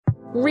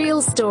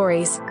Real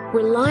stories,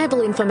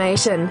 reliable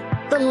information,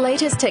 the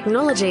latest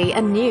technology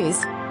and news.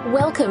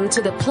 Welcome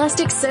to the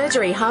Plastic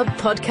Surgery Hub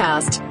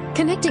podcast,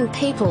 connecting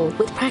people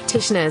with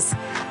practitioners.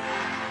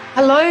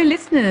 Hello,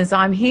 listeners.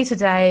 I'm here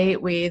today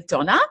with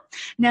Donna.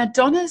 Now,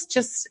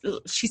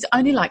 she's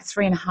only like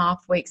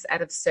 3.5 weeks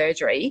out of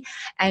surgery,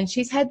 and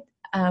she's had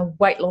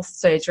weight loss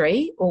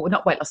surgery, or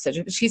not weight loss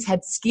surgery, but she's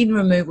had skin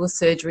removal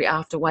surgery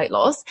after weight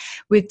loss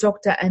with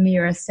Dr.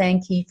 Amira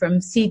Sankey from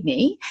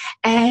Sydney.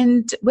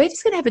 And we're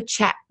just going to have a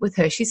chat with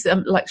her. She's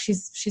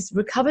she's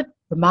recovered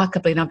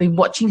remarkably, and I've been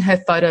watching her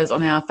photos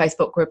on our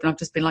Facebook group, and I've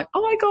just been like,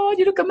 oh my God,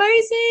 you look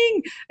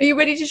amazing. Are you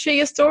ready to share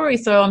your story?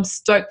 So I'm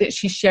stoked that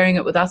she's sharing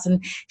it with us,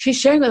 and she's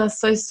sharing with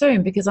us so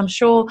soon, because I'm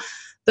sure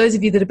those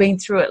of you that have been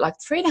through it, like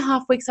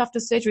 3.5 weeks after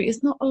surgery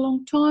is not a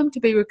long time to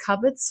be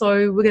recovered.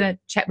 So we're going to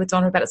chat with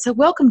Donna about it. So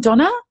welcome,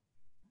 Donna.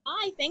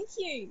 Hi, thank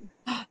you.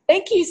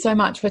 Thank you so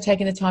much for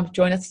taking the time to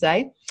join us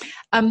today.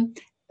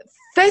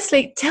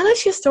 Firstly, tell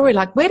us your story.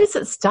 Like, where does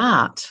it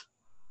start?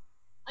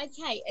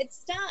 Okay, it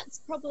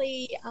starts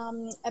probably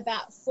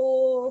about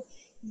 4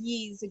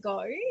 years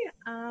ago,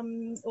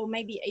 or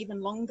maybe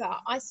even longer.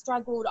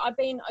 I've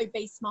been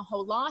obese my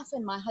whole life,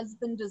 and my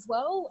husband as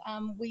well.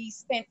 We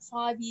spent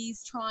 5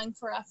 years trying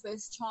for our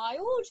first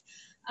child,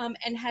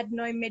 and had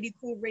no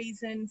medical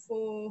reason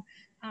for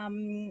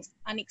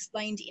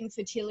unexplained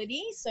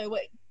infertility. So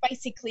it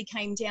basically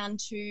came down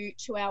to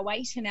our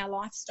weight and our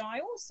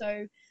lifestyle.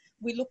 So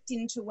we looked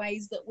into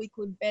ways that we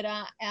could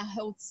better our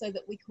health so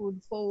that we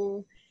could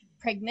fall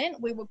pregnant.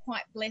 We were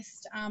quite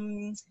blessed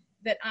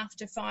that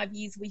after 5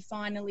 years we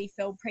finally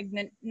fell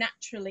pregnant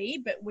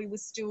naturally, but we were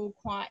still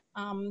quite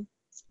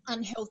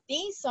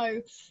unhealthy.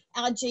 So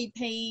our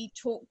GP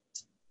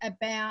talked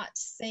about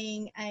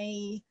seeing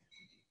a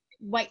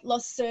weight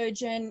loss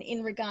surgeon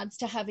in regards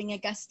to having a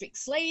gastric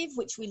sleeve,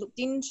 which we looked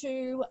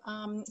into,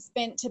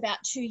 spent about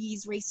 2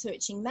 years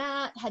researching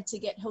that, had to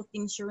get health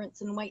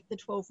insurance and wait the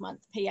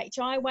 12-month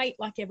PHI wait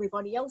like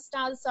everybody else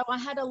does. So I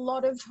had a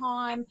lot of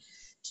time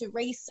to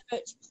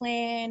research,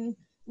 plan,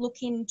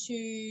 look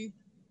into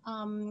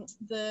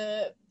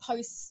the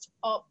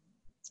post-op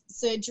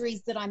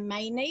surgeries that I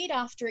may need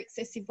after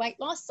excessive weight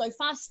loss. So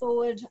fast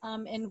forward,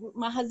 and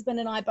my husband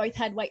and I both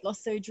had weight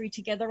loss surgery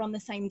together on the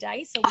same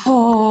day.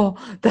 So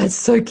that's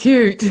so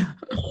cute. Yeah,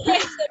 so we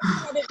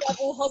had a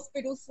double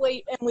hospital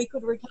suite, and we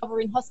could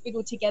recover in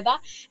hospital together.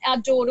 Our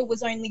daughter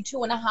was only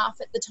 2.5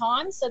 at the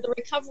time, so the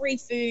recovery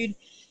food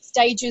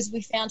stages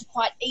we found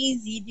quite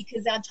easy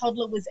because our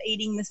toddler was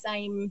eating the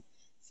same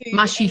food.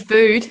 Mushy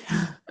food.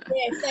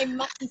 Yeah, same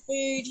mushy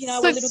food, a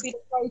little bit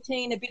of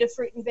protein, a bit of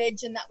fruit and veg,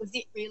 and that was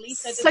it really.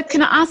 So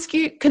can I ask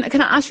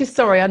you,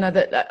 sorry, I know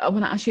that I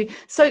want to ask you,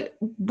 so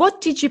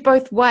what did you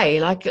both weigh?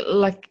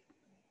 Like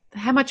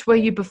how much were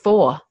you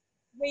before?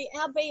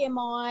 Our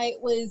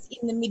BMI was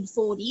in the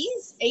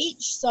mid-40s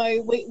each,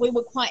 so we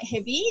were quite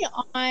heavy.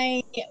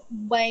 I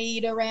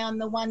weighed around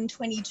the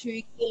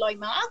 122 kilo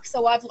mark,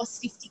 so I've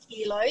lost 50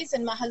 kilos,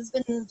 and my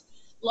husband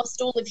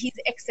lost all of his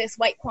excess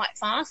weight quite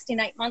fast.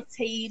 In 8 months,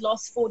 he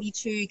lost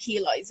 42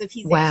 kilos of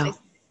his excess.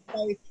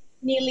 So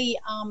nearly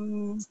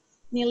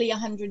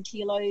 100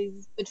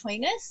 kilos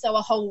between us. So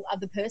a whole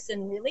other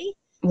person, really.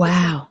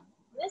 Wow.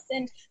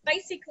 And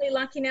basically,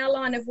 like in our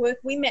line of work,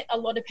 we met a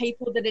lot of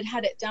people that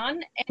had it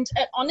done, and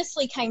it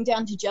honestly came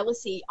down to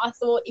jealousy. I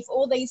thought, if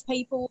all these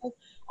people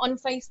on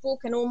Facebook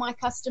and all my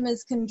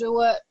customers can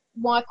do it,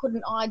 why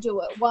couldn't I do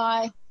it?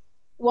 Why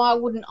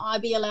wouldn't I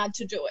be allowed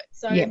to do it?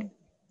 So. Yeah.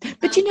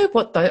 But you know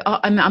what, though?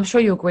 I'm sure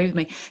you agree with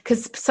me,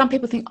 because some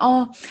people think,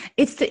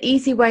 it's the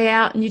easy way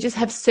out and you just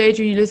have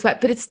surgery and you lose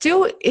weight. But it's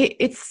still,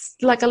 it's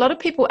like a lot of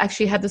people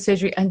actually have the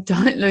surgery and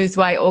don't lose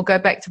weight or go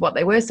back to what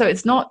they were. So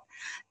it's not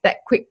that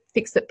quick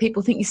fix that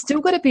people think. You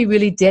still got to be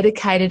really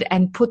dedicated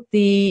and put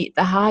the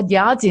hard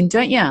yards in,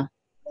 don't you? Yeah,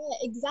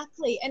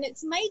 exactly. And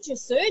it's major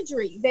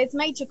surgery. There's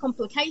major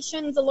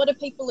complications. A lot of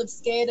people are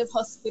scared of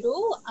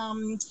hospital,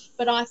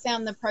 but I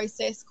found the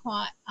process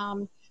quite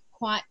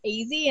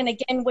easy. And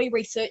again, we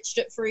researched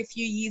it for a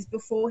few years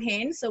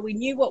beforehand, so we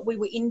knew what we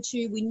were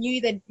into. We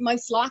knew there'd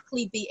most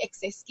likely be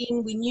excess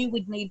skin. We knew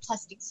we'd need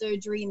plastic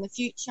surgery in the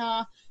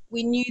future.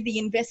 We knew the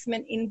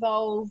investment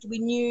involved. We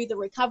knew the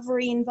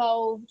recovery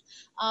involved,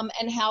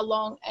 and how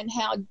long and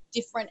how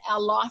different our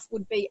life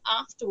would be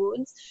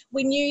afterwards.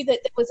 We knew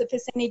that there was a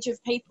percentage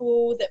of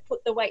people that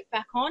put the weight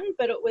back on,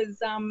 but it was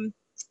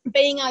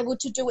being able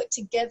to do it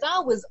together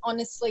was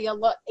honestly a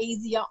lot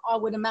easier, I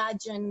would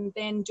imagine,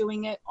 than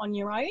doing it on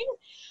your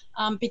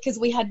own, because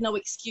we had no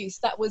excuse.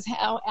 That was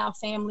how our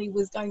family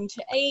was going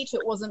to eat.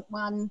 It wasn't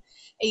one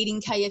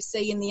eating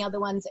KFC and the other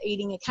one's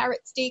eating a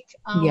carrot stick.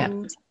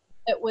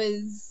 It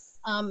was,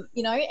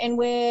 and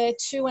we're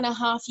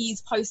 2.5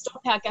 years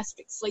post-op our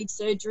gastric sleeve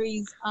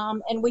surgeries,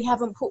 and we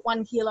haven't put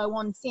 1 kilo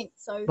on since.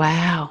 So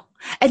wow.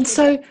 And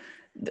so,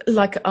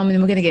 like, I mean,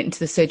 we're going to get into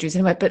the surgeries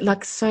anyway, but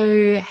like,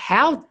 so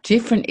how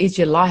different is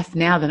your life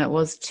now than it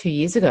was 2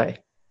 years ago?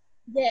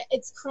 Yeah,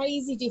 it's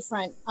crazy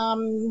different. I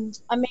mean,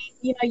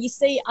 you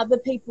see other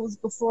people's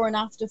before and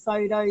after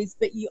photos,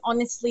 but you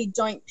honestly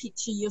don't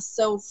picture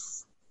yourself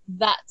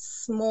that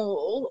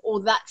small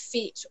or that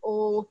fit,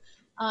 or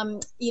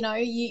you know,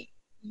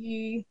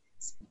 we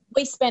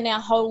spend our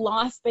whole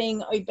life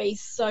being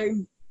obese,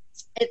 so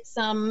it's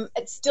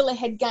still a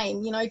head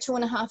game, you know,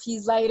 2.5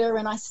 years later,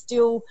 and I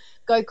still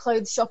go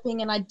clothes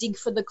shopping and I dig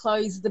for the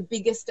clothes the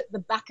biggest at the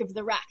back of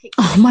the rack.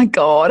 Oh my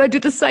God, I do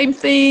the same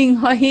thing.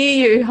 I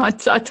hear you. I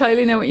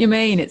totally know what you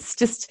mean. It's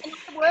just, and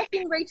I work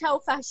in retail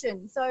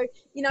fashion, so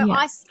you know,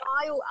 I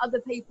style other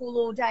people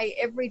all day,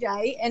 every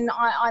day, and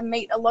I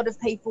meet a lot of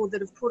people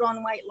that have put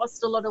on weight,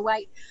 lost a lot of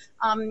weight,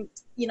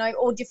 you know,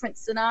 all different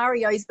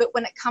scenarios. But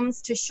when it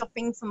comes to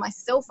shopping for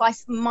myself,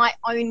 my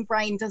own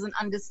brain doesn't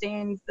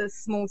understand the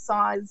small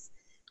size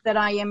that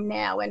I am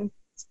now. And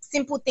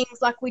simple things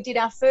like, we did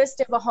our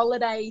first ever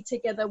holiday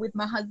together with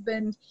my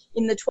husband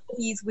in the 12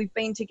 years we've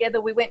been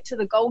together. We went to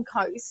the Gold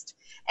Coast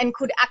and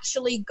could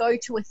actually go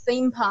to a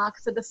theme park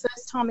for the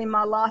first time in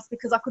my life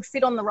because I could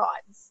fit on the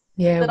rides.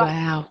 Yeah,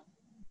 wow. I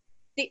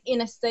sit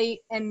in a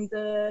seat and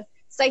the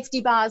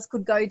safety bars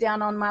could go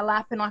down on my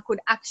lap, and I could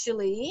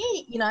actually,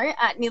 you know,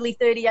 at nearly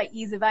 38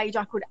 years of age,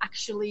 I could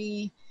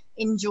actually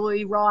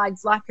enjoy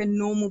rides like a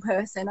normal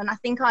person. And I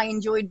think I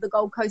enjoyed the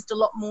Gold Coast a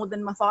lot more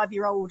than my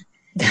 5-year-old.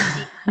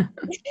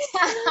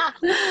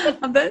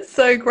 That's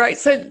so great.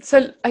 So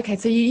okay,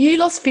 so you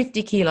lost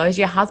 50 kilos,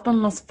 your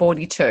husband lost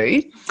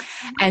 42,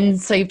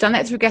 and so you've done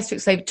that through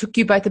gastric sleeve. It took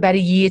you both about a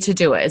year to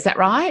do it, is that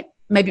right?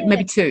 Maybe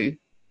 2.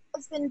 My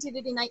husband did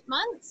it in 8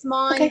 months,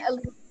 mine a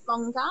little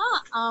longer,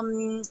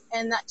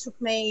 and that took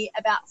me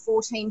about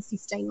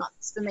 15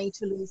 months for me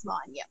to lose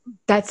mine. Yeah,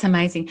 that's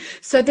amazing.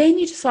 So then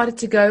you decided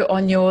to go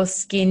on your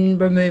skin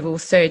removal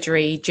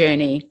surgery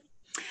journey.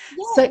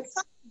 So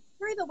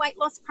through the weight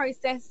loss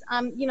process,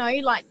 you know,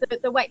 like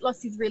the weight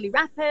loss is really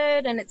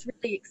rapid and it's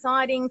really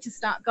exciting to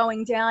start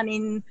going down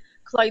in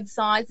clothes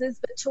sizes,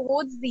 but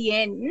towards the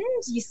end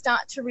you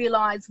start to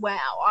realize,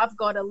 wow, I've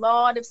got a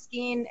lot of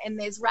skin and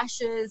there's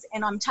rashes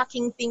and I'm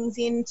tucking things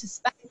into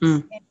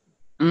space.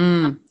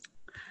 And,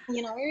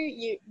 you know,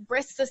 your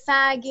breasts are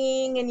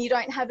sagging and you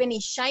don't have any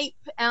shape.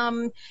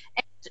 And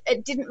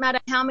it didn't matter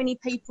how many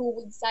people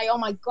would say, oh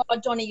my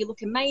God, Donna, you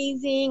look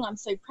amazing. I'm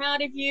so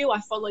proud of you. I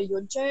follow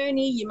your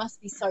journey. You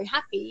must be so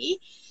happy.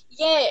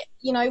 Yeah,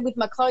 you know, with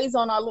my clothes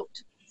on, I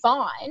looked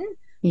fine.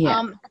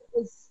 Yeah. It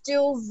was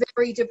still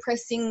very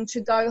depressing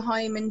to go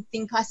home and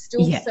think I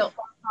still felt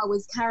like I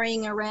was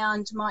carrying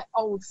around my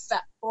old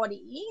fat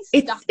body.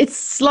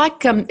 It's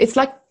like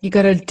you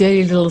got a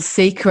dirty little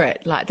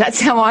secret. Like,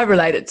 that's how I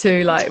relate it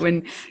to. Like,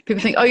 when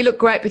people think, oh, you look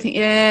great, we think,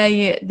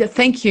 yeah,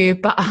 thank you,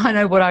 but I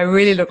know what I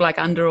really look like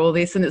under all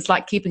this, and it's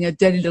like keeping a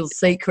dirty little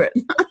secret.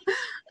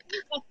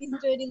 Like this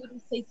dirty little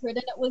secret,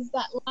 and it was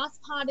that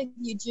last part of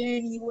your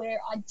journey where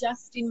I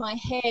just, in my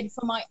head,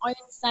 for my own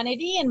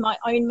sanity and my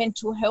own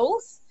mental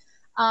health,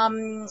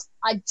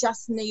 I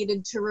just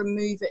needed to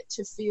remove it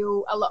to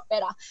feel a lot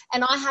better.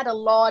 And I had a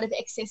lot of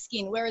excess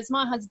skin, whereas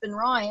my husband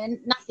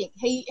Ryan, nothing.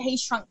 He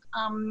shrunk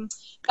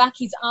back,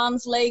 his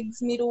arms,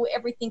 legs, middle,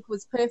 everything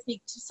was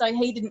perfect, so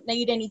he didn't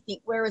need anything,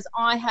 whereas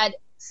I had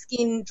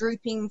skin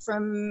drooping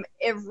from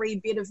every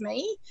bit of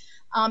me.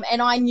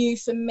 And I knew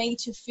for me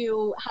to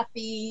feel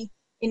happy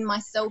in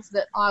myself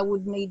that I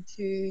would need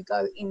to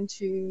go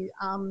into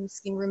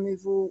skin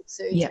removal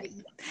surgery.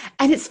 Yeah.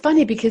 And it's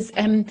funny because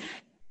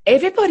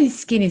everybody's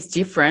skin is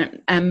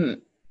different. And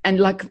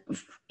like,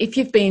 if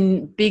you've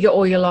been bigger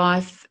all your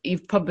life,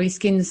 you've probably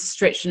skin's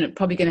stretched and it's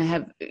probably going to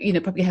have, you know,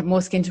 probably have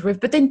more skin to remove.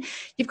 But then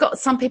you've got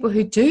some people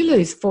who do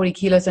lose 40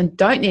 kilos and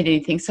don't need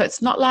anything. So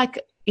it's not like,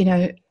 you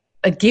know,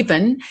 a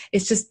given. It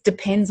just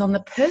depends on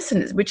the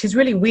person, which is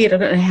really weird. I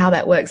don't know how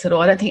that works at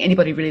all. I don't think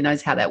anybody really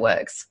knows how that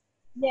works.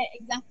 Yeah,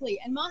 exactly.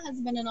 And my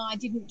husband and I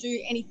didn't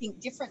do anything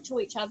different to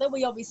each other.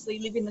 We obviously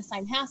live in the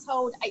same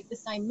household, ate the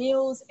same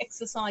meals,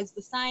 exercised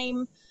the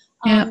same.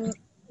 And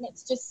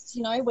it's just,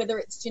 you know, whether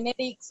it's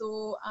genetics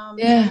or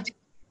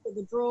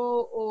the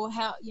draw, or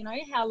how, you know,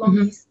 how long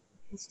you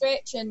can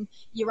stretch and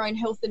your own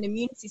health and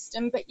immune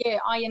system. But yeah,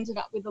 I ended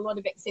up with a lot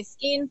of excess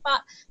skin,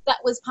 but that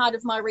was part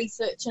of my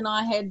research, and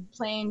I had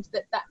planned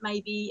that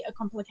may be a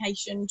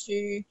complication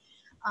to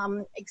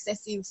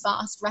excessive,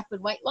 fast,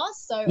 rapid weight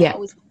loss. So I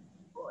was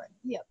for it.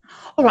 Yep.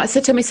 All right. So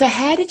tell me, so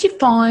how did you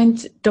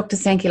find Dr.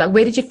 Sankey? Like,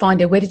 where did you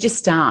find her? Where did you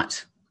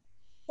start?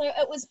 So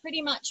it was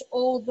pretty much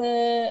all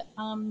the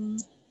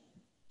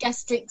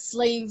gastric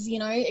sleeve, you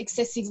know,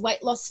 excessive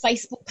weight loss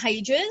Facebook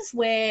pages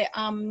where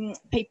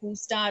people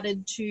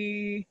started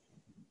to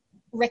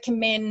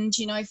recommend,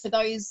 you know, for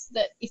those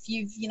that if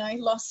you've, you know,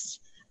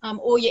 lost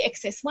all your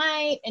excess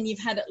weight and you've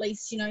had at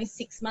least, you know,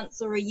 6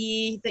 months or a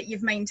year that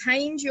you've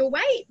maintained your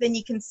weight, then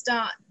you can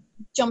start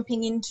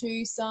jumping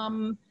into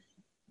some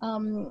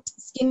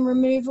skin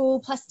removal,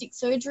 plastic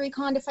surgery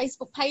kind of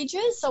Facebook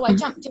pages. So I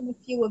jumped in a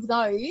few of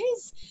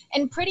those,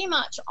 and pretty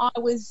much I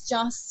was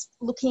just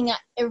looking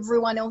at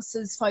everyone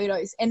else's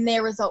photos and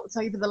their results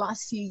over the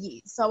last few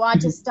years. So I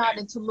just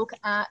started to look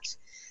at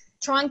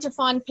trying to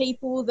find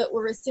people that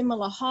were a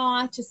similar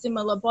height, a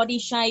similar body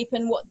shape,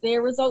 and what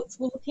their results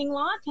were looking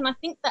like. And I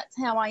think that's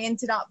how I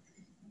ended up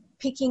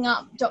picking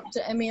up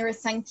Dr. Amira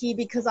Sankey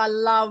because I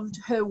loved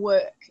her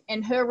work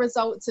and her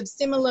results of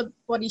similar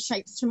body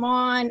shapes to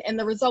mine and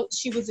the results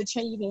she was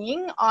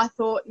achieving. I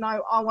thought,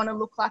 no, I want to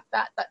look like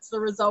that. That's the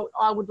result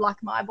I would like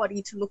my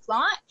body to look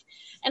like.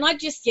 And I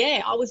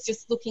was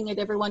just looking at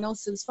everyone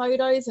else's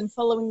photos and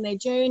following their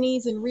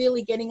journeys and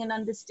really getting an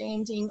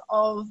understanding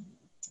of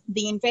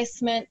the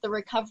investment, the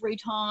recovery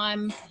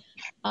time,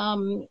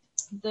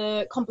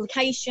 the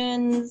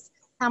complications,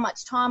 how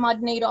much time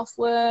I'd need off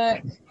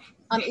work.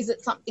 Is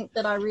it something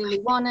that I really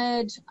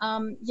wanted?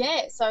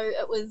 So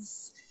it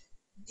was,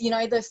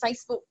 the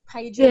Facebook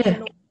pages.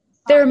 Yeah.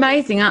 They're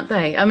amazing, aren't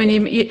they? I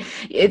mean,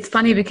 it's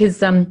funny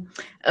because I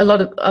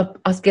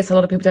guess a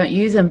lot of people don't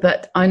use them,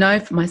 but I know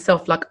for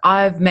myself, like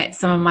I've met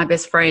some of my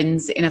best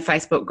friends in a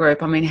Facebook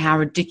group. I mean, how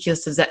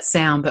ridiculous does that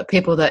sound? But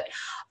people that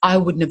I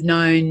wouldn't have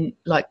known,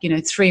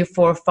 3 or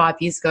 4 or 5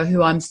 years ago,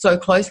 who I'm so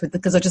close with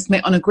because I just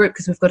met on a group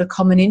because we've got a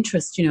common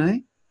interest, Yeah,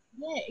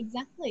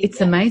 exactly. It's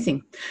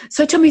amazing.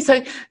 So tell me,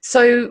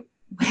 so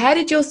how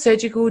did your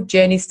surgical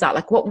journey start?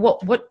 Like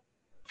what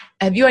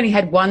have you only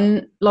had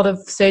one lot of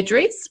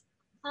surgeries?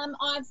 I'm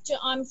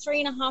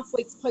 3.5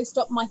 weeks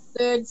post-op, my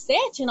third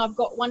set, and I've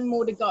got one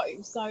more to go.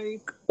 So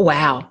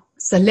wow.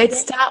 So let's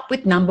start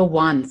with number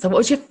one. So what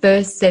was your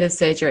first set of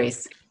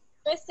surgeries?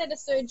 First set of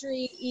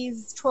surgery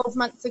is 12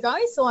 months ago,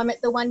 so I'm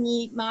at the 1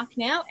 year mark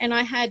now, and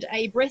I had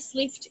a breast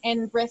lift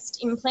and breast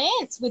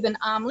implants with an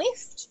arm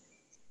lift.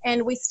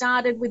 And we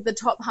started with the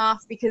top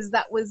half because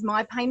that was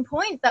my pain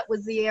point. That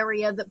was the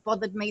area that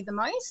bothered me the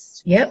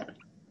most. Yep.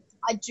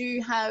 I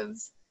do have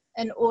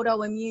an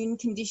autoimmune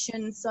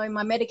condition, so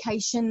my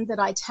medication that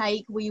I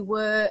take, we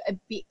were a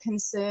bit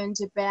concerned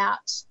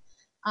about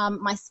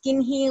my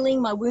skin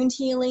healing, my wound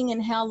healing,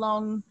 and how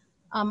long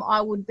I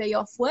would be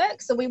off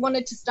work. So we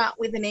wanted to start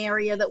with an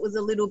area that was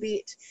a little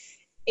bit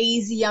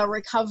easier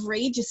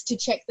recovery, just to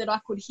check that I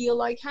could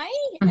heal okay,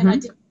 and I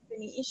didn't have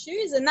any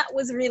issues, and that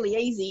was really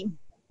easy.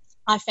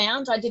 I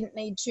found I didn't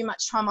need too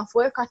much time off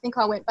work. I think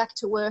I went back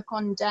to work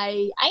on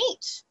day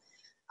 8.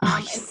 Are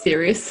you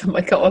serious? Oh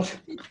my God.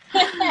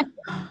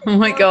 Oh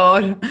my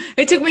God.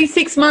 It took me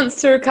 6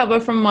 months to recover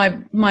from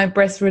my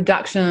breast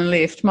reduction and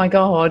lift. My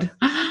God.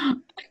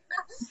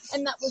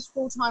 And that was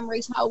full-time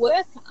retail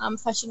work,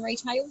 fashion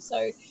retail.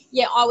 So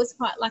yeah, I was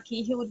quite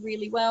lucky, healed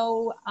really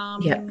well.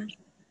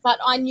 But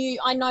I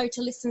know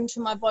to listen to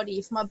my body.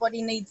 If my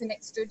body needs an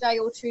extra day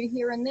or 2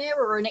 here and there,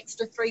 or an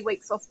extra 3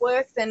 weeks off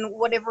work, then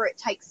whatever it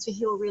takes to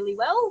heal really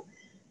well.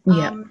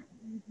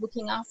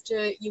 Looking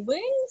after your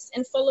wounds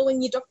and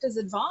following your doctor's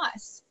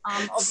advice,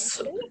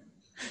 obviously.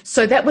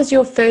 So that was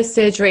your first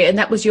surgery, and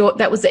that was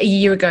a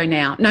year ago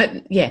now.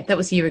 No, yeah, that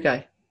was a year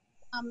ago.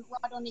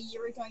 Right on a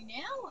year ago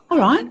now. All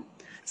right.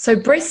 So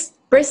breast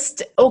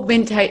lift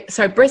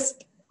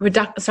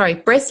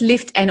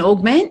and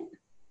augment.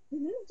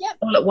 Yep.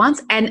 All at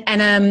once,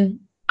 and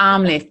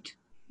arm lift.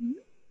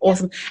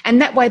 Awesome. Yep.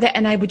 And that way that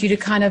enabled you to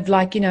kind of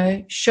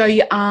show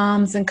your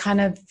arms and kind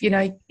of,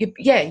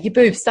 your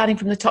boobs starting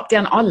from the top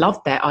down. I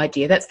love that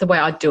idea. That's the way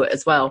I'd do it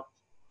as well.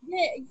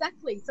 Yeah,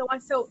 exactly. So I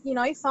felt,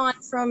 fine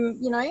from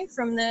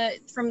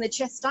the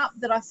chest up,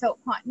 that I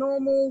felt quite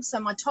normal. So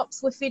my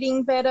tops were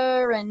fitting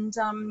better, and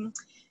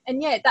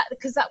yeah,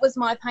 because that was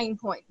my pain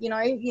point,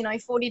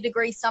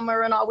 40-degree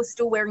summer, and I was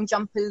still wearing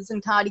jumpers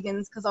and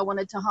cardigans because I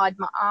wanted to hide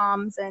my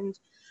arms, and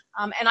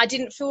I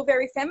didn't feel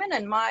very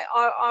feminine.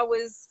 I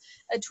was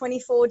a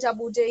 24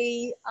 double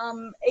D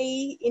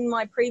E in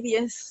my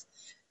previous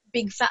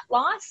big fat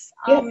life,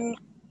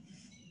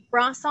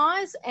 bra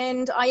size,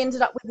 and I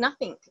ended up with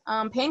nothing,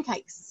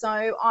 pancakes.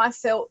 So I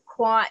felt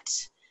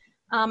quite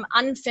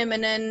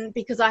unfeminine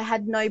because I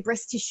had no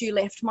breast tissue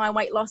left. My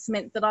weight loss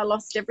meant that I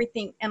lost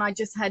everything, and I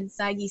just had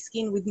saggy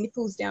skin with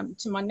nipples down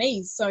to my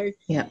knees. So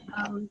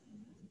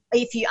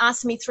if you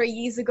asked me 3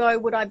 years ago,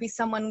 would I be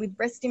someone with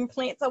breast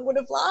implants, I would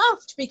have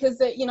laughed because,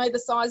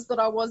 the size that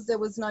I was, there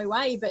was no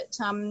way. But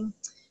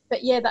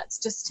yeah, that's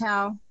just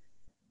how.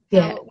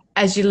 Yeah,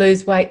 as you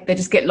lose weight, they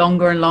just get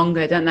longer and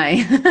longer, don't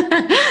they?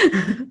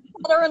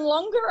 Better and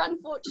longer,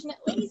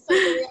 unfortunately. So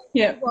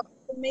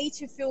for me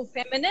to feel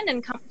feminine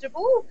and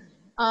comfortable,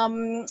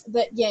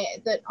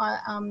 that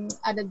I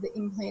added the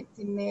implants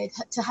in there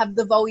to have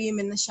the volume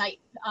and the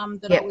shape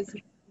that I was.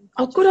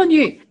 Oh, good on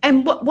you.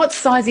 And what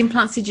size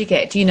implants did you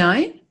get? Do you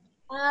know?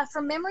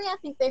 From memory, I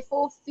think they're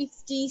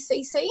 450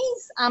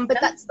 cc's, but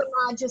that's the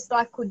largest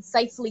I could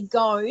safely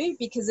go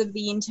because of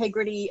the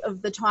integrity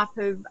of the type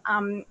of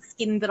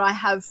skin that I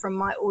have from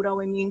my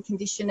autoimmune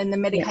condition and the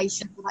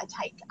medication that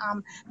I take.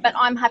 But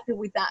I'm happy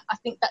with that. I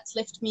think that's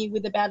left me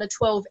with about a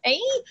 12E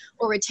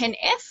or a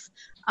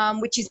 10F,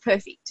 which is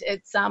perfect.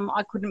 It's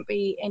I couldn't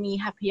be any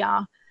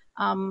happier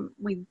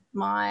with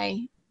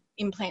my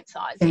implant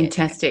size.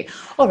 Fantastic.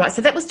 All right,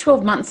 so that was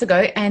 12 months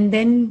ago, and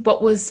then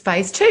what was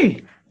phase 2?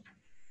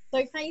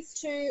 So phase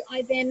 2,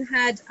 I then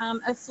had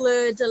a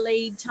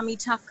fleur-de-lis tummy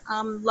tuck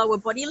lower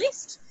body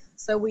lift.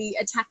 So we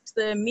attacked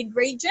the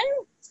mid-region,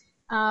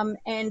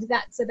 and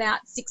that's about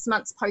 6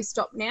 months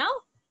post-op now.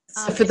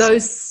 So for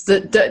those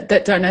that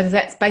don't know,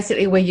 that's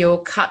basically where you're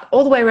cut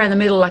all the way around the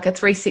middle like a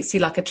 360,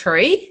 like a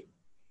tree.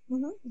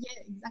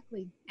 Yeah,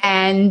 exactly.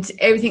 And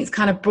everything's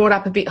kind of brought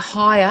up a bit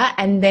higher,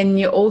 and then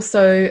you're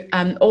also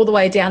all the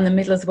way down the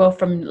middle as well,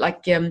 from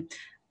like I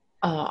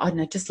don't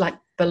know, just like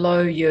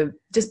below your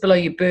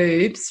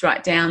boobs,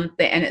 right down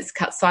there, and it's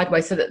cut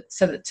sideways so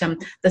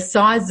that the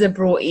sides are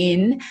brought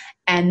in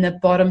and the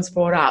bottom's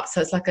brought up.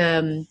 So it's like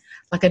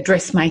a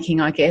dressmaking,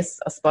 I guess,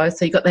 I suppose.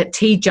 So you got that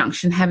T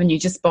junction, haven't you,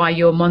 just by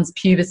your mons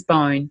pubis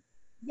bone?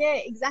 Yeah,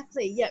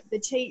 exactly. Yep, the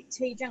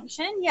T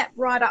junction. Yep,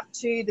 right up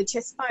to the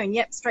chest bone.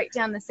 Yep, straight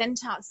down the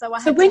centre. So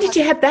when did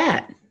you have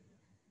that?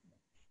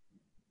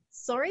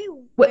 Sorry.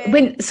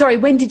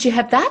 When did you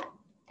have that?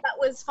 That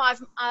was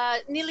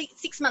nearly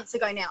 6 months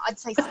ago now. I'd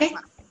say 6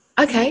 months.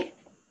 Okay.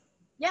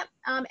 Yep.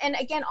 And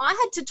again, I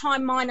had to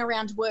time mine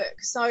around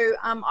work. So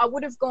I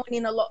would have gone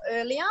in a lot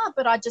earlier,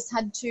 but I just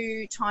had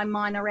to time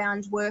mine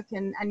around work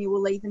and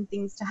annual leave and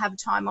things to have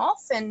time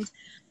off. And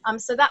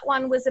so that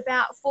one was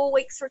about 4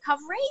 weeks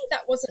recovery.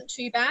 That wasn't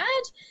too bad.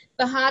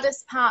 The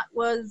hardest part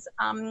was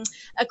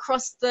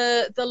across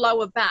the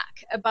lower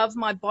back, above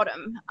my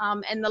bottom,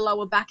 and the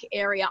lower back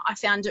area. I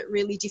found it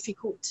really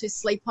difficult to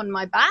sleep on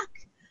my back.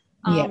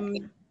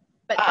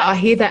 But I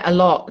hear that a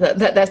lot.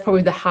 That's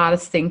probably the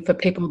hardest thing for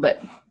people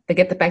that they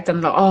get the back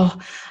done. Like, oh,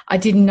 I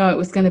didn't know it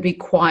was going to be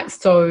quite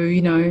so,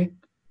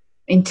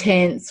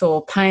 intense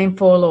or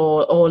painful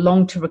or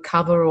long to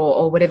recover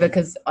or whatever.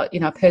 Because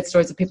I've heard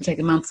stories of people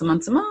taking months and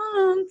months and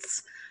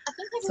months. I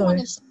think everyone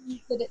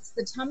assumes that it's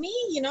the tummy,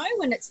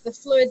 when it's the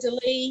fleur de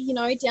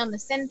lis, down the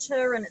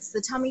centre, and it's the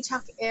tummy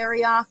tuck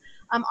area.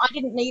 I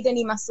didn't need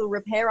any muscle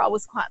repair. I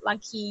was quite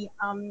lucky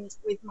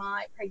with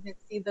my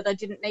pregnancy that I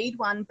didn't need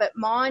one, but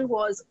mine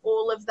was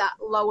all of that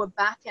lower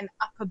back and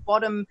upper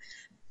bottom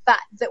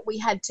fat that we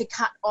had to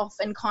cut off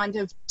and kind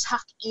of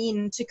tuck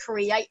in to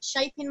create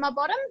shape in my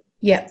bottom.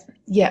 Yep.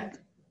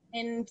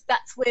 And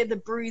that's where the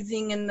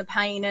bruising and the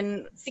pain.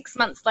 And 6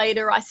 months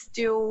later,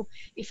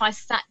 if I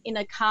sat in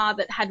a car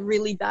that had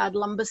really bad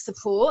lumbar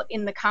support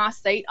in the car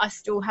seat, I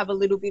still have a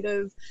little bit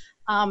of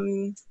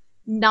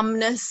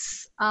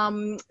numbness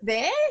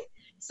there.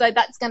 So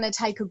that's going to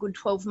take a good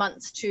 12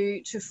 months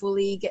to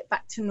fully get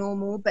back to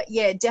normal. But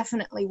yeah,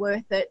 definitely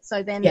worth it.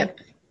 So then,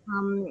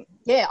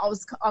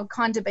 I've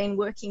kind of been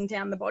working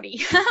down the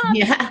body.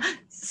 Yeah.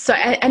 So,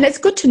 and it's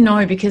good to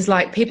know, because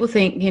like people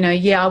think,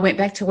 I went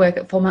back to work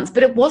at 4 months,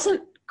 but it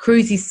wasn't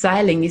cruisy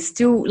sailing. You're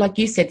still, like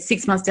you said,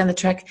 6 months down the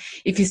track.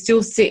 If you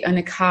still sit in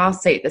a car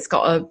seat that's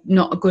got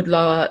not a good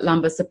lower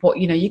lumbar support,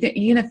 you're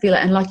going to feel it.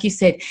 And like you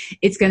said,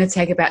 it's going to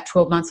take about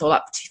 12 months or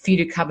up for you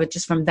to recover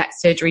just from that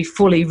surgery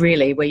fully,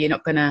 really, where you're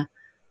not going to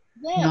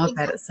know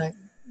about it. So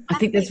I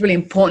think that's really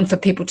important for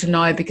people to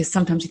know, because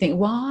sometimes you think,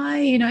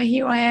 why,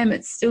 here I am,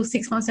 it's still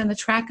 6 months down the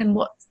track, and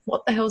what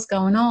the hell's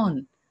going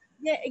on?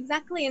 Yeah,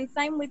 exactly. And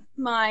same with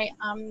my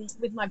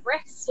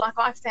breasts. Like,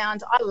 I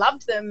found I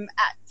loved them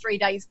at 3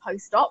 days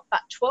post-op, but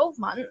 12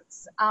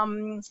 months,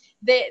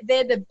 they're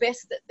the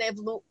best that they've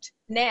looked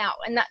now.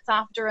 And that's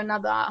after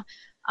another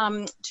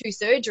 2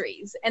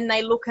 surgeries, and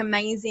they look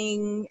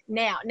amazing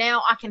now.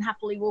 Now I can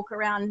happily walk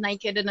around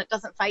naked and it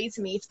doesn't faze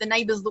me. If the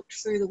neighbours looked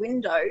through the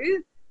window,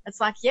 it's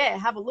like, yeah,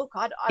 have a look.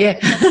 I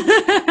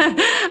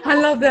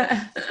love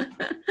that.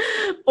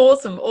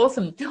 Awesome.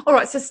 All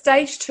right, so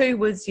stage 2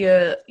 was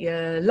your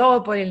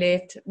lower body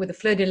lift with a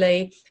fleur de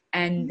lis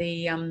and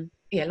the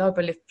lower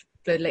body lift,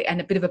 fleur de lis,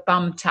 and a bit of a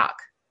bum tuck.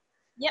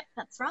 Yep,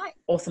 that's right.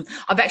 Awesome.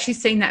 I've actually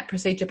seen that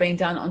procedure being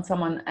done on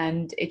someone,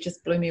 and it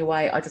just blew me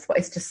away.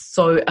 It's just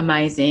so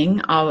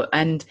amazing.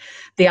 And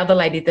the other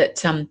lady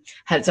that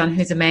had done,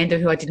 who's Amanda,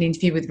 who I did an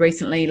interview with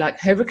recently,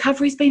 like, her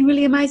recovery's been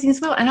really amazing as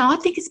well. And I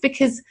think it's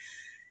because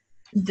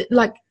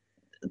like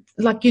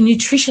your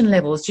nutrition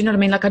levels, do you know what I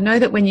mean? Like, I know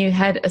that when you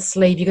had a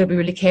sleeve, you've got to be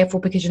really careful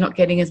because you're not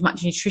getting as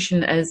much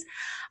nutrition as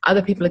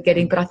other people are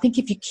getting. But I think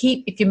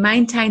if you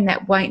maintain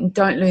that weight and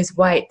don't lose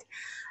weight,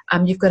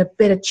 you've got a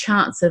better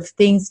chance of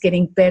things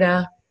getting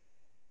better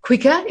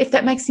quicker, if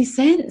that makes any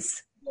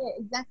sense. Yeah,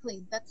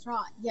 exactly. That's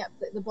right. Yeah,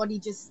 the body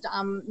just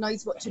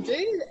knows what to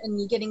do, and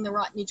you're getting the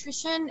right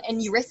nutrition,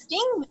 and you're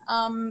resting,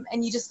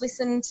 and you just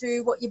listen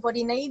to what your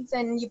body needs,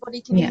 and your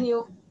body can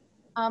heal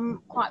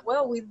quite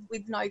well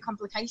with no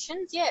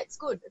complications. Yeah, it's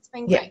good. It's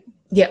been great.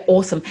 Yeah,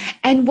 awesome.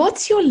 And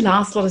what's your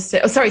last lot of so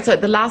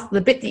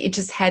the bit that you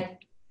just had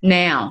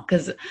now,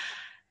 because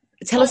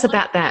tell us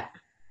about that.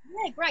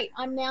 Yeah, great.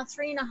 I'm now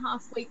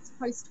 3.5 weeks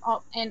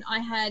post-op, and I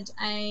had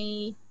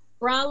a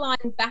bra line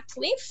back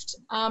lift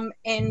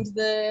and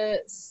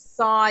the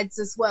sides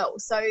as well.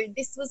 So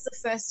this was the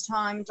first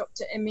time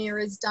Dr.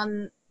 Amira's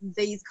done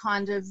these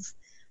kind of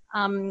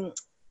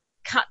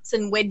cuts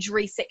and wedge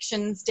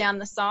resections down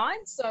the side.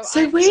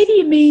 So where do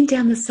you mean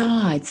down the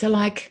side? So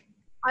like,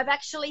 I've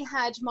actually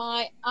had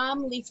my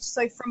arm lift.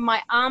 So from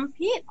my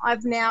armpit,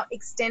 I've now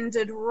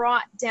extended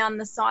right down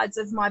the sides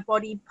of my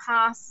body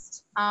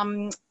past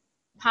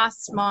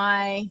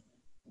my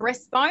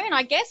breastbone,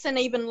 I guess, and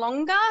even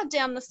longer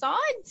down the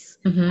sides,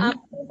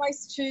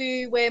 almost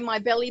to where my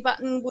belly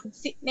button would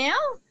sit now.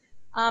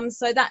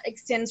 So that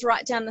extends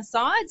right down the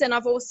sides. And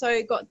I've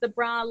also got the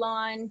bra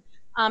line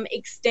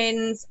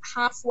extends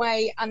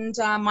halfway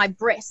under my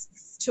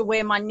breasts to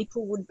where my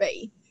nipple would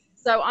be.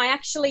 So I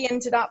actually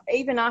ended up,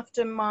 even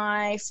after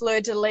my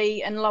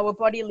fleur-de-lis and lower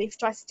body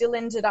lift, I still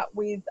ended up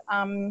with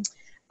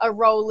a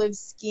roll of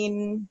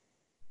skin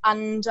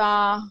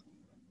under,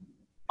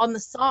 on the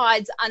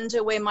sides,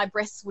 under where my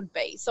breasts would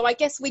be. So I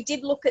guess we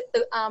did look at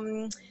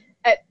the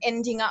at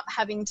ending up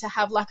having to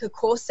have like a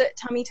corset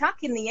tummy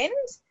tuck in the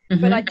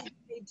end, but I did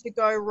need to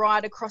go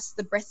right across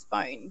the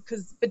breastbone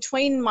because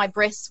between my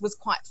breasts was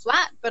quite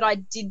flat, but I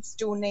did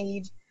still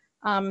need,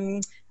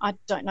 I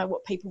don't know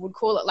what people would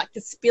call it, like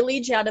the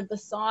spillage out of the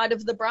side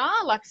of the bra,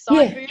 like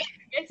side boob.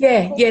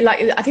 Yeah,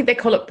 like I think they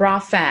call it bra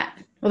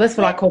fat. Well, that's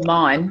what I call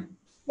mine.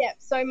 Yeah,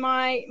 so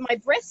my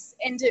breasts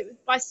ended,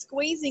 by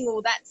squeezing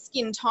all that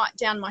skin tight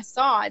down my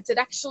sides, it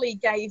actually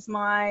gave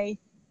my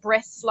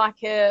breasts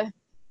like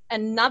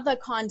another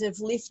kind of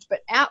lift, but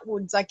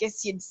outwards, I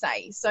guess you'd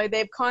say. So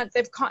they're kind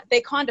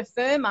of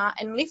firmer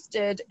and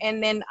lifted,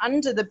 and then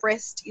under the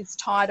breast is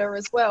tighter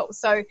as well.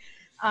 So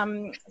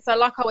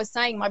like I was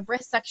saying, my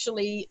breasts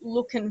actually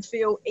look and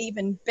feel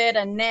even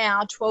better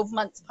now, 12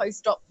 months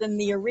post-op, than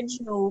the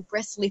original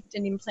breast lift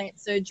and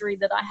implant surgery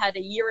that I had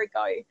a year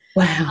ago.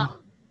 Wow.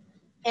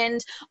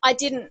 And I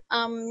didn't,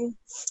 and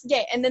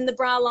then the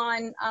bra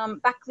line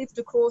back lift,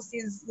 of course,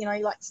 is, you know,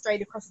 like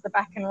straight across the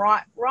back and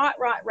right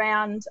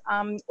round,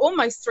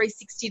 almost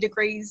 360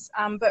 degrees,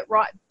 but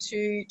right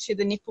to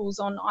the nipples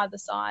on either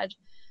side.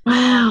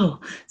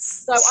 Wow.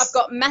 So I've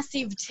got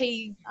massive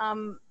T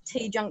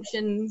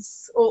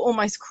junctions, or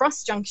almost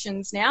cross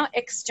junctions now,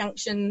 X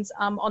junctions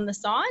on the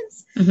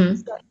sides.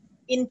 So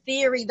in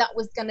theory, that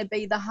was going to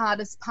be the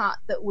hardest part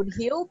that would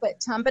heal,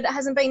 but it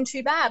hasn't been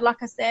too bad.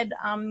 Like I said,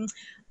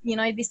 you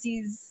know, this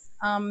is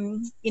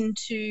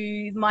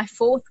into my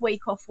 4th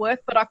week off work,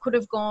 but I could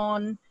have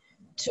gone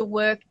to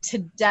work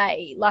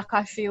today. Like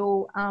I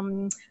feel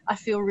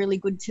really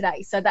good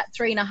today. So that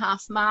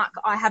 3.5 mark,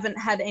 I haven't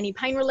had any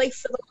pain relief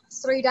for the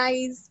last 3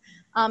 days.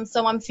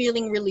 So I'm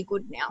feeling really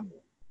good now.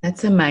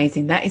 That's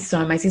amazing. That is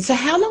so amazing. So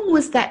how long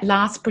was that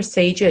last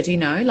procedure? Do you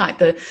know, like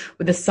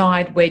with the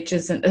side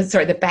wedges and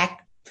the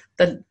back,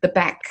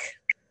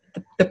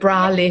 the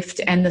bra lift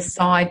and the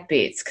side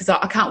bits? Because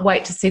I can't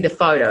wait to see the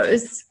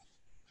photos.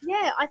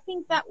 Yeah, I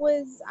think that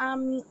was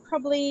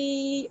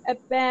probably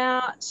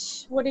about,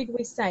 what did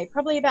we say?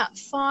 Probably about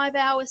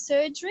 5-hour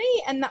surgery,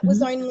 and that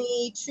was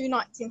only 2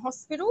 nights in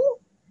hospital.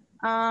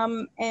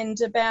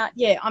 And about,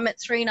 I'm at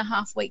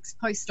 3.5 weeks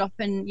post-op,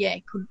 and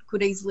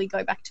could easily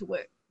go back to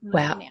work.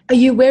 Wow. Now. Are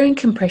you wearing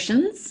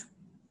compressions?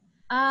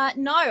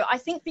 No, I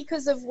think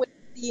because of where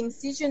the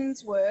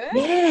incisions were.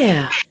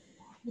 Yeah.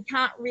 You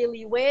can't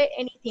really wear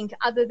anything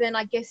other than,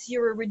 I guess,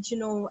 your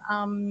original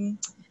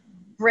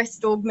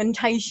breast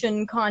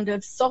augmentation kind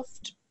of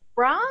soft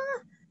bra.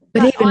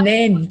 But even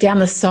then, down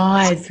the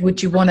sides,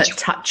 would you want it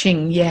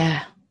touching?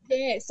 Yeah.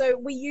 Yeah, so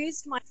we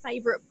used my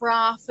favourite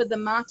bra for the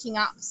marking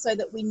up so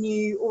that we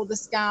knew all the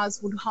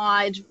scars would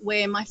hide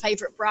where my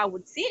favourite bra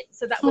would sit.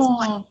 So that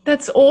was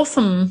that's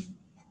awesome.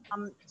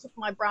 Took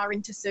my bra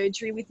into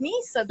surgery with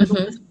me so that all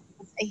the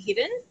scars are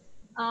hidden.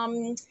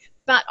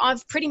 But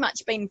I've pretty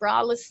much been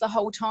braless the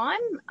whole time,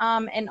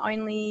 and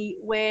only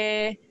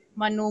wear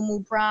my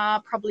normal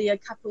bra probably a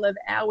couple of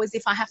hours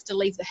if I have to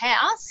leave the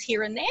house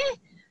here and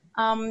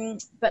there.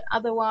 But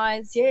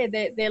otherwise,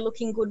 they're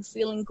looking good,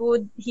 feeling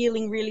good,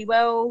 healing really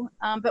well.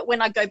 But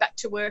when I go back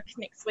to work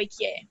next week,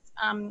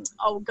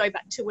 I'll go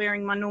back to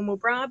wearing my normal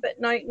bra,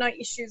 but no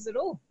issues at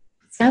all.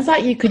 Sounds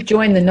like you could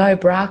join the No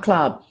Bra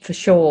Club for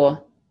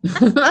sure.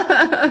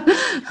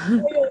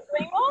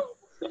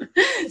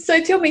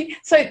 So tell me,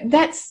 so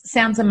that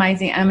sounds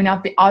amazing. I mean,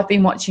 I've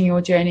been watching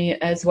your journey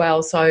as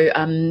well. So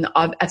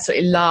I've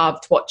absolutely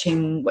loved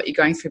watching what you're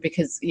going through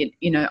because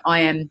you know I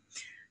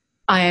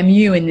am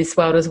you in this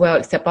world as well.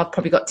 Except I've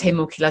probably got 10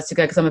 more kilos to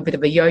go because I'm a bit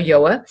of a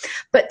yo-yoer.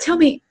 But tell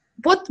me,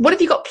 what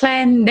have you got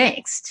planned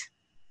next?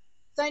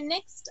 So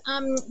next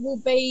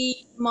will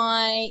be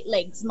my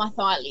legs, my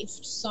thigh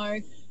lift. So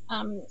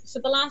for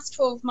the last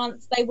 12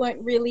 months, they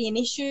weren't really an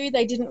issue.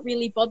 They didn't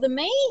really bother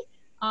me.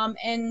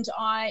 And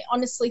I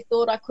honestly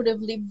thought I could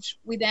have lived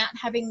without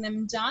having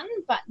them done.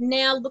 But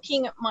now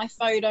looking at my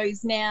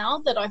photos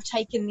now that I've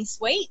taken this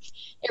week,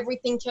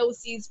 everything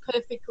else is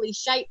perfectly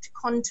shaped,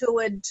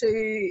 contoured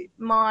to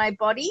my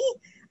body.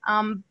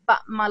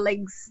 But my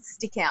legs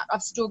stick out.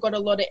 I've still got a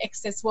lot of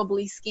excess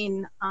wobbly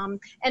skin.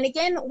 And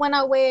again, when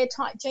I wear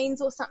tight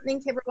jeans or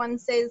something, everyone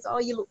says, oh,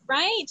 you look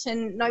great,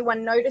 and no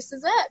one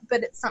notices it.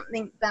 But it's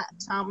something that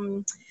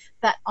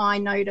that I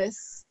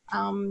notice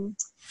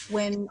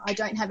when I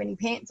don't have any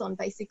pants on,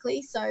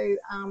 basically. So,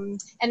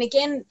 and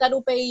again,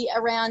 that'll be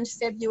around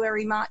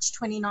February, March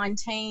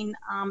 2019.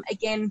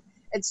 Again,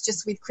 it's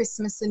just with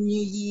Christmas and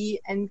New Year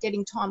and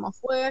getting time off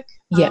work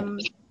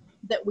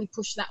that we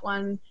push that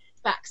one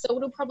back. So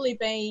it'll probably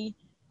be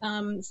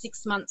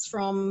 6 months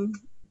from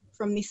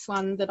this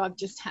one that I've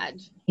just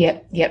had.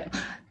 Yep.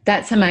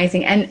 That's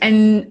amazing.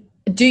 And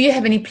do you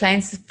have any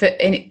plans for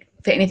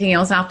anything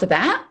else after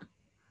that?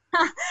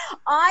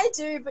 I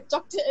do, but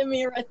Dr.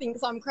 Amira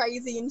thinks I'm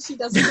crazy and she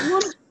doesn't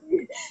want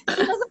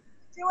to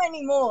do do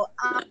anymore.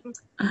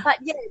 But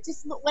yeah,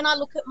 just when I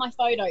look at my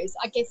photos,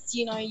 I guess,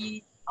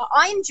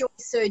 I enjoy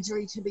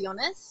surgery, to be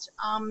honest.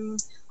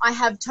 I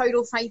have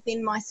total faith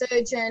in my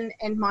surgeon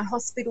and my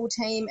hospital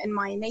team and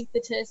my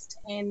anaesthetist,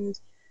 and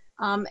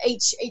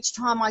each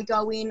time I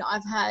go in,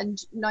 I've had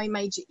no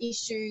major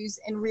issues,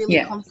 and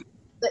really confident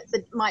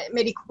that my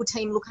medical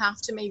team look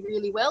after me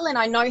really well, and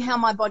I know how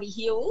my body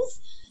heals.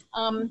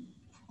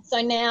 So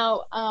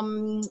now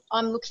I'm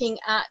looking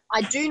at,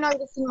 I do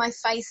notice in my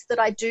face that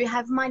I do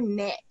have my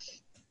neck.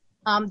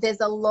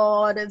 There's a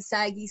lot of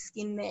saggy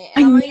skin there.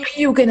 I knew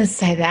you were going to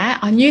say that.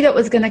 I knew that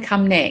was going to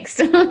come next.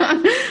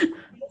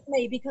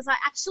 Me, because I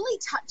actually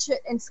touch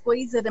it and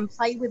squeeze it and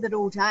play with it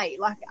all day.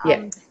 Like,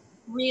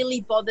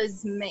 really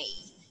bothers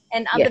me.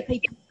 And other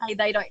people say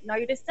they don't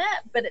notice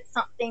it, but it's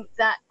something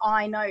that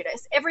I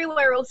notice.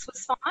 Everywhere else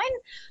was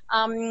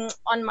fine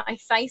on my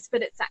face,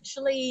 but it's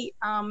actually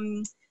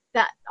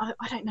that,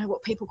 I don't know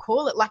what people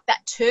call it, like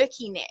that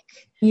turkey neck.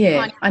 Yeah,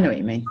 kind of, I know what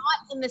you mean.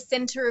 Right in the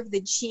center of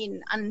the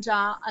chin,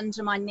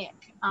 under my neck.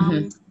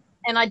 And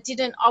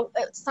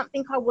it's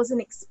something I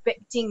wasn't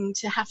expecting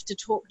to have to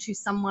talk to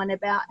someone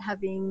about,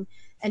 having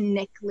a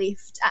neck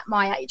lift at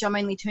my age. I'm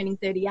only turning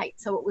 38,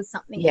 so it was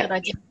something that I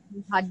didn't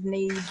think I'd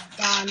need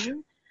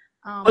done.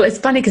 Well, it's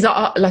funny because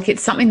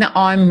it's something that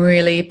I'm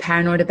really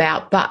paranoid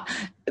about, but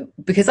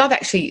because I've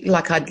actually,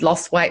 I'd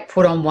lost weight,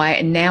 put on weight,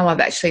 and now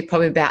I've actually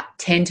probably about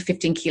 10 to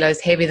 15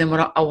 kilos heavier than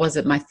what I was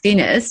at my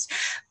thinnest.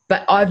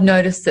 But I've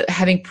noticed that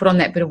having put on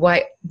that bit of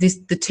weight, the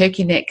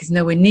turkey neck is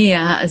nowhere near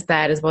as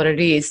bad as what it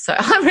is. So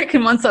I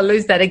reckon once I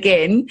lose that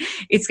again,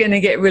 it's going to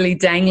get really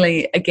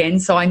dangly again.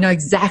 So I know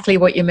exactly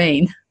what you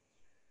mean.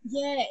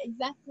 Yeah,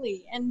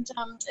 exactly. And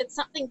it's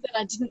something that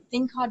I didn't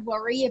think I'd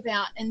worry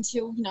about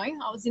until, I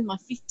was in my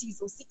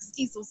 50s or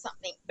 60s or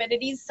something. But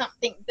it is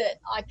something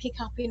that I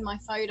pick up in my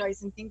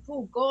photos and think,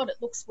 oh, God, it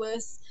looks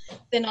worse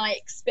than I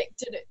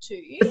expected it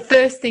to. The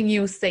first thing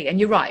you'll see, and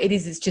you're right,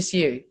 it's just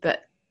you,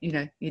 but,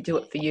 you do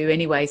it for you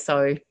anyway,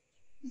 so.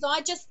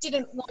 I just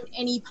didn't want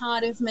any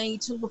part of me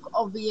to look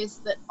obvious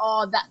that,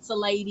 oh, that's a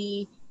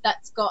lady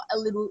that's got a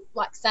little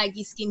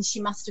saggy skin, she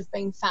must have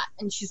been fat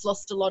and she's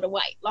lost a lot of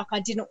weight. I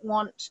didn't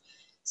want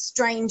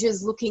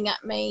strangers looking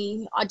at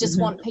me. I just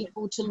want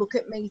people to look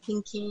at me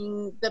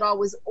thinking that I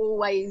was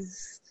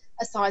always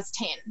a size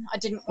 10. I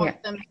didn't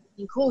want them to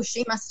think, oh,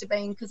 she must have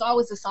been, because I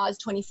was a size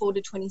 24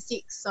 to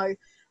 26. So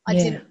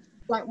I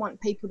don't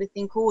want people to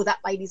think, oh, that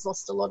lady's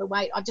lost a lot of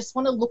weight. I just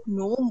want to look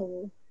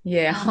normal.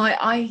 Yeah,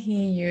 I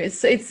hear you.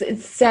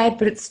 It's sad,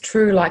 but it's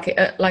true.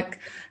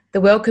 The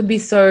world can be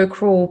so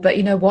cruel, but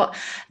you know what?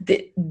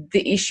 The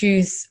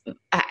issues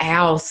are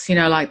ours.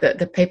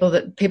 The people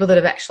that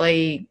have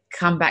actually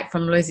come back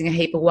from losing a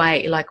heap of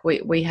weight.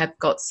 We have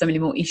got so many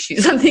more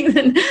issues, I think,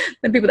 than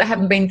people that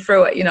haven't been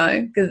through it.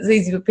 Because it's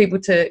easy for people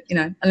to,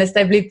 unless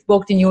they've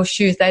walked in your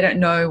shoes, they don't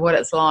know what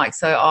it's like.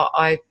 So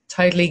I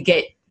totally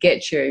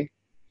get you.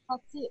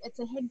 That's it. It's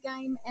a head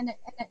game, and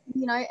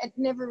it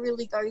never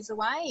really goes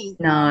away.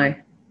 No.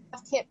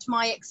 I've kept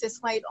my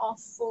excess weight off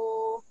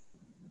for,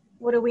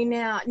 what are we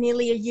now,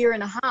 nearly a year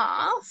and a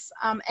half,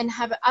 and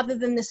have, other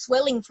than the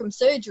swelling from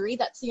surgery,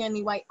 that's the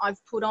only weight I've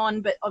put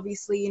on, but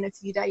obviously in a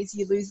few days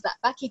you lose that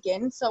back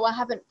again, so I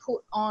haven't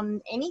put on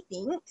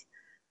anything.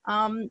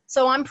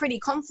 So I'm pretty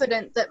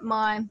confident that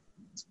my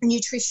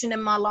nutrition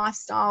and my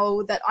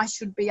lifestyle, that I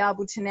should be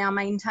able to now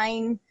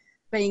maintain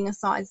being a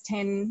size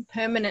 10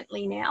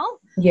 permanently now.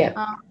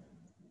 Yeah.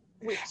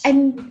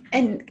 And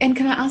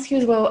can I ask you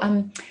as well,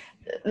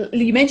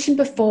 you mentioned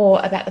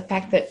before about the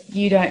fact that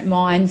you don't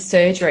mind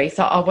surgery.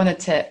 So I wanted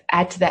to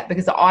add to that,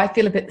 because I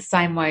feel a bit the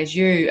same way as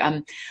you.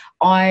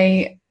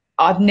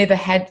 I've never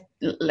had,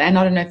 and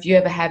I don't know if you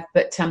ever have,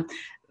 but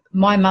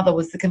my mother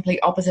was the complete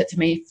opposite to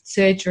me.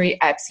 Surgery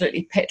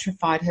absolutely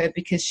petrified her,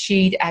 because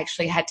she'd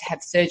actually had to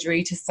have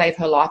surgery to save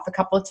her life a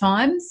couple of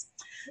times.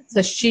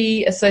 So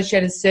she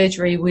associated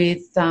surgery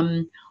with,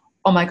 oh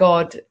my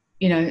God,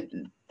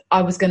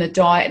 I was going to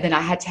die and then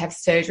I had to have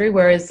surgery.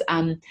 Whereas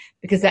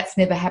because that's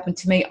never happened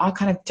to me, I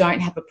kind of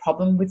don't have a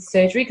problem with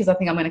surgery, because I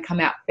think I'm going to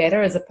come out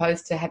better, as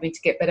opposed to having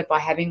to get better by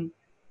having,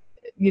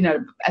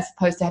 as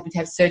opposed to having to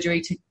have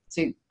surgery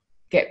to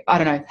get, I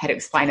don't know how to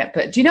explain it.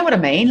 But do you know what I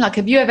mean?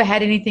 Have you ever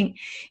had anything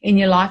in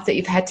your life that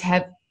you've had to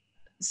have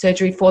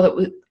surgery for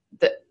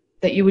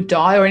that you would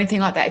die or anything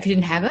like that if you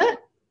didn't have it?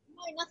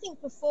 Nothing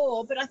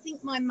before, but I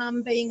think my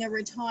mum, being a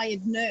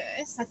retared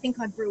nurse, I think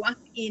I grew up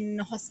in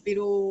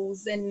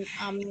hospitals and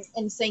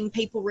seeing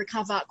people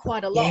recover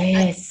quite a lot.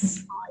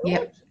 Yes.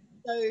 Yep.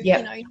 So,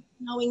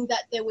 knowing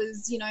that there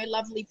was,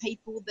 lovely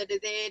people that are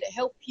there to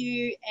help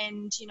you,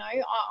 and,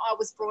 I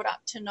was brought up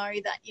to know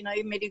that,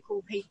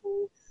 medical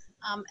people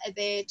are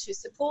there to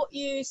support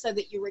you so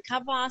that you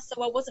recover.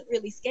 So I wasn't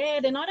really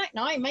scared, and I don't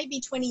know,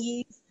 maybe 20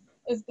 years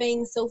of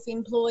being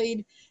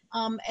self-employed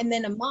and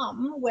then a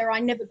mum, where I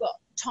never got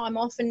time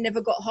off and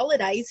never got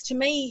holidays. To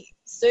me,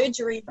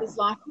 surgery was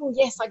like, oh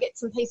yes, I get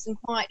some peace and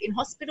quiet in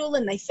hospital,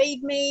 and they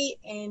feed me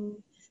and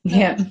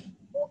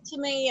talk to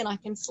me, and I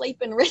can sleep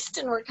and rest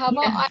and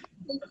recover.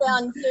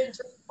 found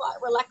surgery quite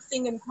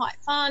relaxing and quite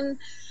fun.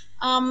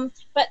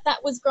 But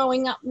that was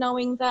growing up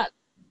knowing that,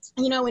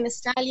 you know, in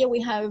Australia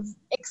we have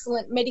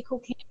excellent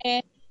medical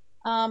care.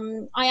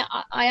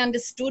 I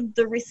understood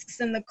the risks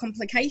and the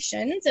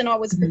complications, and I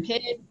was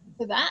prepared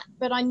for that.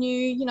 But I knew,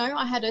 you know,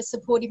 I had a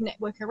supportive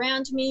network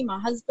around me. My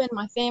husband,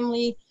 my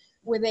family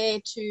were there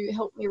to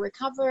help me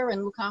recover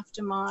and look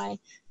after my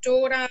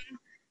daughter.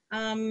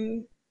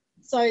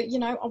 So, you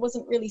know, I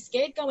wasn't really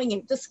scared going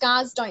in. The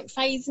scars don't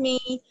faze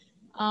me.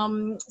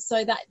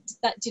 So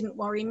that didn't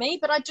worry me.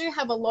 But I do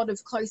have a lot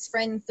of close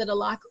friends that are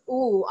like,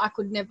 oh, I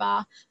could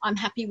never, I'm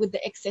happy with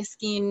the excess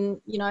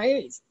skin, you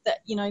know, that,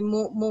 you know,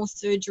 more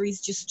surgery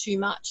is just too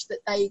much, that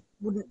they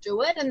wouldn't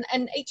do it,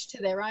 and each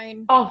to their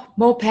own. Oh,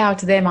 more power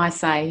to them, I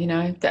say, you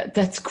know,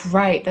 that's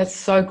great. That's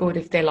so good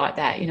if they're like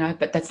that, you know,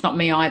 but that's not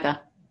me either.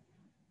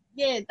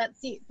 Yeah, that's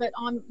it. But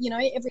I'm, you know,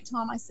 every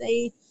time I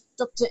see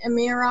Dr.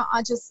 Amira,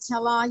 I just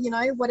tell her, you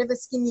know, whatever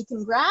skin you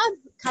can grab,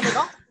 cut it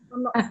off.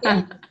 I'm not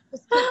scared.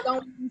 Just keep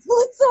going until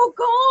it's all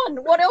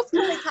gone. What else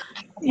can we cut?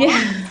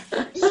 Yeah.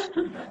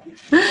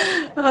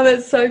 Oh,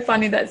 that's so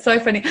funny. That's so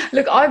funny.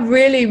 Look, I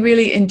really,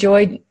 really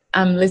enjoyed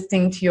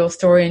listening to your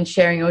story and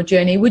sharing your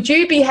journey. Would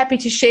you be happy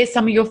to share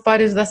some of your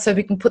photos with us so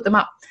we can put them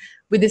up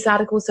with this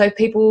article so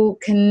people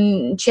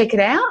can check it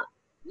out?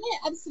 Yeah,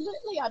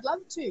 absolutely. I'd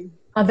love to.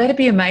 Oh, that'd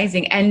be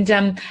amazing.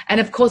 And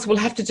of course we'll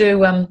have to do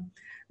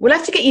we'll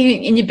have to get you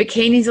in your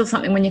bikinis or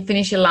something when you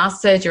finish your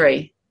last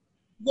surgery.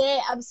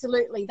 Yeah,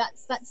 absolutely.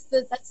 That's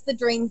the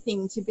dream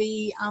thing, to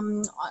be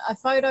a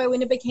photo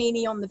in a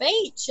bikini on the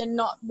beach and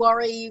not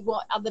worry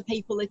what other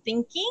people are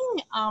thinking.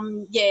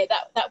 Yeah,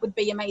 that would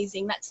be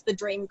amazing. That's the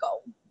dream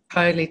goal.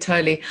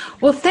 Totally.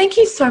 Well, thank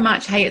you so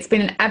much. Hey, it's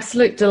been an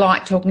absolute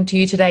delight talking to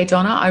you today,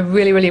 Donna. I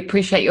really, really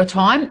appreciate your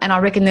time. And I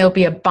reckon there'll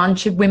be a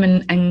bunch of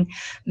women and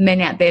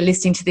men out there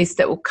listening to this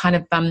that will kind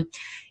of,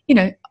 you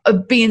know,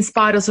 be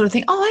inspired or sort of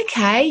think, oh,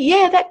 okay,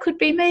 yeah, that could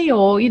be me,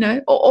 or, you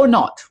know, or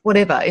not,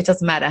 whatever. It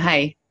doesn't matter.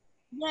 Hey.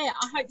 Yeah,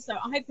 I hope so.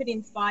 I hope it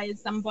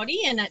inspires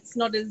somebody, and it's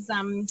not as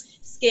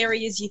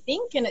scary as you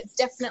think, and it's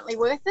definitely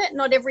worth it.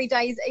 Not every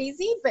day is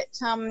easy, but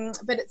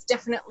it's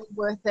definitely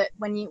worth it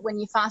when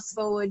you fast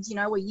forward, you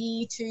know, a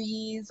year, 2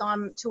 years.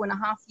 I'm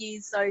 2.5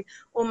 years, so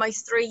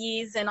almost 3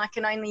 years, and I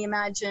can only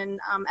imagine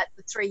at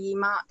the 3-year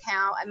mark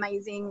how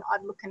amazing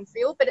I'd look and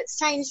feel. But it's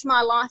changed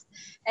my life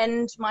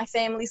and my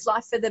family's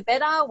life for the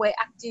better. We're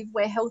active,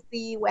 we're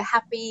healthy, we're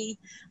happy,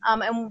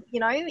 and, you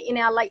know, in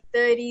our late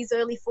 30s,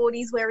 early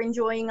 40s, we're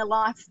enjoying a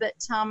life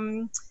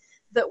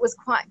that was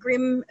quite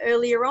grim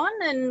earlier on,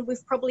 and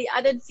we've probably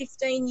added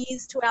 15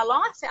 years to our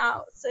life,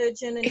 our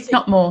surgeon. And if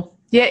not more.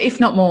 Yeah, if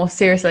not more,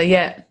 seriously.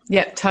 Yeah,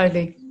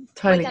 totally.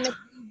 We're going to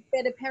be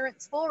better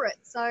parents for it.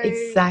 So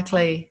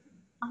exactly.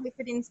 I hope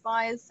it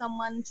inspires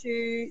someone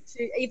to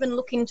even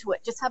look into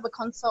it. Just have a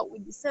consult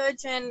with your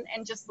surgeon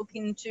and just look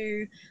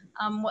into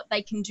what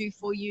they can do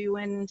for you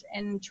and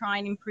try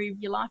and improve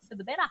your life for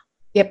the better.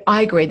 Yep,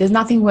 I agree. There's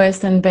nothing worse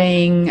than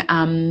being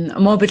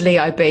morbidly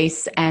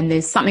obese, and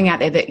there's something out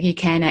there that you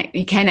can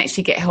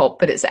actually get help,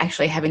 but it's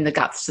actually having the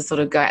guts to sort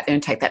of go out there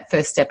and take that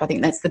first step. I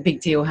think that's the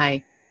big deal,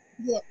 hey?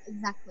 Yeah,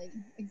 exactly.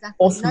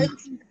 Awesome.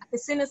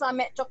 As soon as I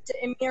met Dr.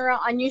 Amira,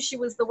 I knew she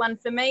was the one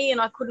for me, and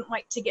I couldn't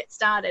wait to get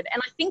started.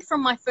 And I think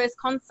from my first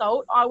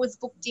consult, I was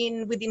booked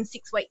in within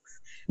 6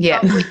 weeks.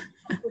 Yeah. So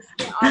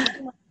I was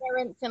with my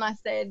parents, and I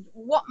said,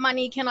 what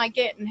money can I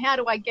get and how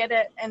do I get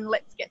it? And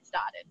let's get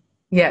started.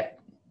 Yeah.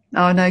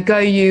 Oh, no, go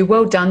you.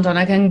 Well done, Donna.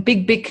 And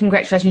big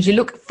congratulations. You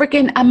look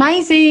freaking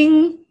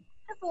amazing.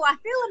 Oh, I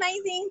feel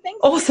amazing. Thanks.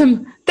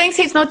 Awesome. Thanks,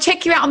 heaps. And I'll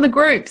check you out on the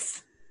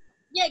groups.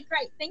 Yeah,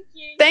 great. Thank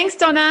you. Thanks,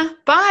 Donna.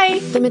 Bye.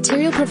 The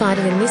material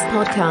provided in this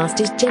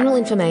podcast is general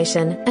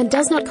information and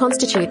does not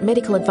constitute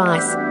medical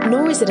advice,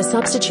 nor is it a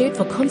substitute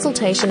for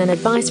consultation and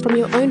advice from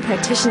your own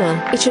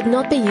practitioner. It should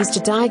not be used to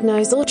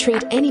diagnose or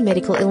treat any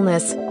medical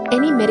illness.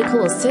 Any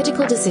medical or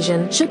surgical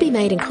decision should be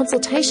made in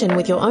consultation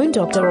with your own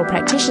doctor or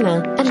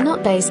practitioner and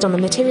not based on the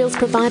materials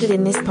provided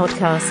in this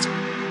podcast.